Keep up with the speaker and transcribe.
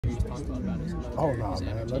talked a lot about his motor. Oh no,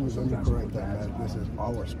 man! Let me correct that, man. This is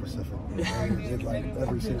our specific. Like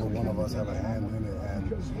every single one of us have a hand in it,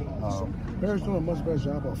 and Bear's doing a much better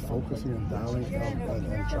job of focusing and dialing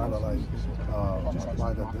and trying to like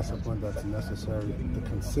apply the discipline that's necessary, the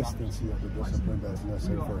consistency of the discipline that's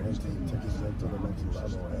necessary for him to take his game to the next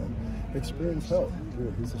level. And experience helped.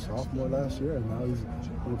 He's a sophomore last year, and now he's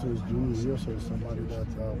going to his junior year, so he's somebody that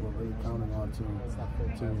we're really counting on to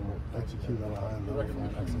execute at a high level from a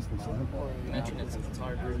consistent standpoint. You mentioned it's a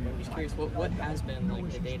hard group. I'm just curious, what has been like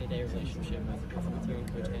the day-to-day relationship with you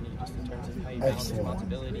and Coach Henny, just in terms of how you balance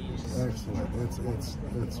responsibilities? Excellent.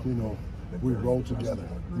 It's you know, we roll together.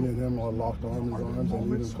 Me and him are locked arms, and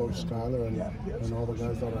even Coach Skyler and all the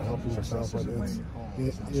guys that are helping us out. But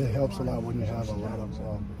it helps a lot when you have a lot of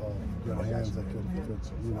good hands that could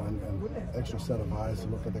you know, and extra set of eyes to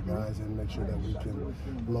look at the guys and make sure that we can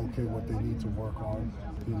locate what they need to work on.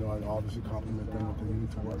 You know, and obviously compliment them what they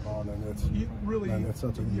need to work on, and it's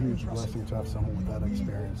such a huge blessing to have someone with that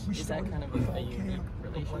experience. Is that kind of a unique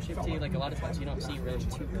relationship to you? Like a lot of times you don't see really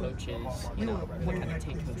two coaches, you know, kind of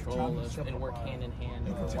take control of and work hand in hand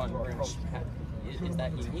for one room. Is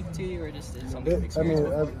that unique to you, or just is something you've experienced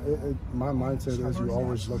before? My mindset is you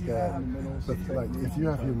always look at, like, if you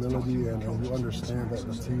have humility and you understand that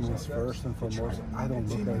the team is first and foremost, I don't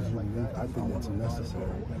look at it as unique. I think it's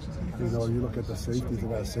necessary. You know, you look at the safeties, you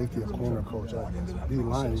got safety, a corner coach.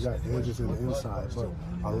 D-line, you got edges and inside. But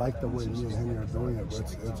I like the way me and Henry are doing it.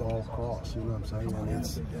 It's all cross, you know what I'm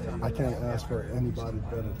saying? And I can't ask for anybody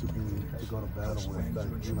better to go to battle with.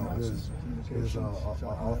 Like, you know, his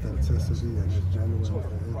authenticity and his genuine,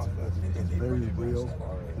 it's very real,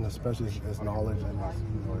 and especially his knowledge and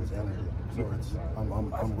his energy. So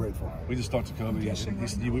I'm grateful. We just talked to Kobe, and he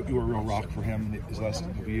said you were a real rock for him in his last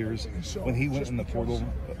couple of years. When he went in the portal,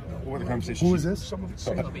 what were the conversations? Who is this?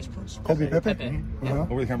 Kobe Pepe? What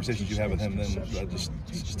were the conversations you had with him then, just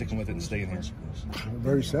sticking with it and staying here?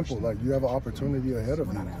 Very simple. Like, you have an opportunity ahead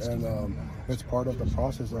of you, and it's part of the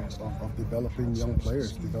process of developing young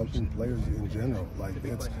players, developing players in general. Like,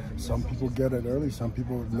 some people get it early, some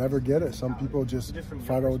people never get it, some people just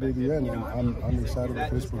fight all day to the end. And I'm excited with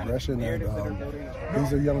his progression, and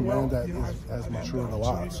he's a young man that has matured a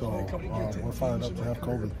lot. So we're fired up to have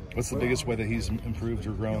Kobe. What's the biggest way that he's improved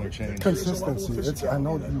or grown or changed? Consistency. I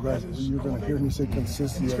know you guys, you're going to hear me say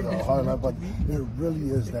consistency at a high level, but it really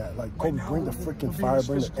is that. Like, Kobe, bring the freaking fire,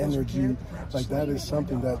 bring the energy. Like, that is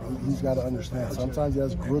something that he's got to understand. Sometimes he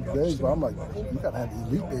has good days, but I'm like, you got to have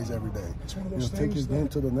elite days every day. You know, take his game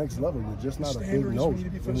to the next level. You're just not a big nose.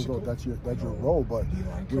 Even though that's your role, but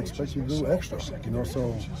we expect you to do extra. You know,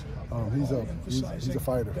 so he's a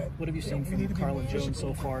fighter. What have you seen from Carlin Jones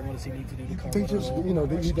so far, and what does he need to do to come?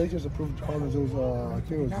 They just approved Carlin Jones. I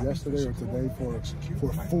think it was yesterday or today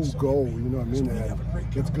for full goal. You know what I mean?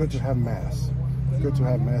 And it's good to have mass. Good to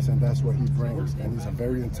have mass, and that's what he brings. And he's a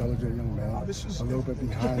very intelligent young man, a little bit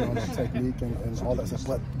behind on the technique and all that stuff,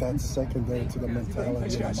 but that's secondary to the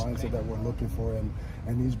mentality and the mindset that we're looking for,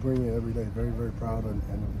 and he's bringing it every day. Very, very proud and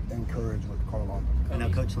encouraged with Carlin. I know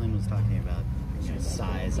Coach Lynn was talking about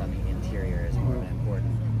size on the interior as more of an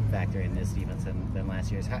important factor in this defense than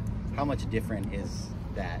last year's. How much different is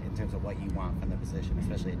that in terms of what you want from the position,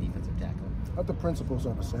 especially a defensive tackle? The principles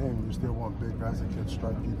are the same. You still want big guys that can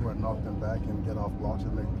strike people and knock them back and get off blocks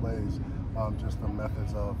and make plays. Just the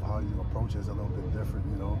methods of how you approach is a little bit different,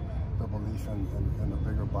 you know. The belief in the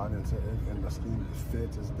bigger body and the scheme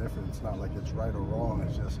fits is different. It's not like it's right or wrong.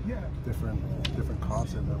 It's just different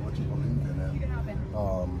concept of what you believe in. And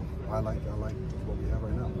I like what we have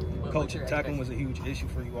right now. Coach, tackling was a huge issue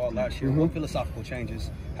for you all last year. What philosophical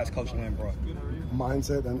changes has Coach Lynn brought?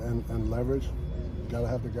 Mindset and leverage. You got to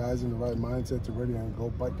have the guys in the right mindset to ready and go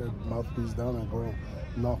bite their mouthpiece down and go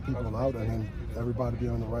knock people out, and then everybody be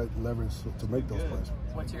on the right leverage to make those plays.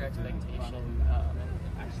 What's your expectation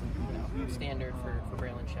standard for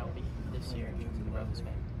Braylon Shelby this year in terms of the growth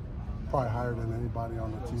span? Probably higher than anybody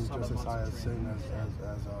on the team, just as high as same as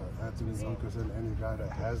Anthony Lucas and any guy that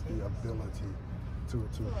has the ability to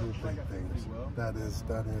do big things. That is,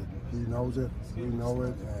 he knows it, we know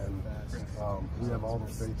it, and we have all the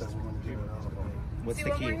faith that we're going to get it out of him.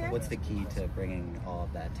 What's the key to bringing all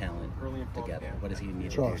of that talent together? What does he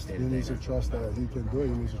need to do? He needs to trust that he can do it.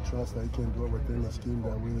 He needs to trust that he can do it within the scheme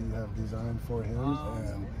that we have designed for him,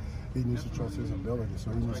 and he needs to trust his ability.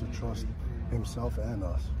 So he needs to trust himself and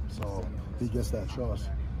us. So he gets that trust,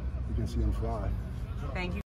 you can see him fly. Thank you.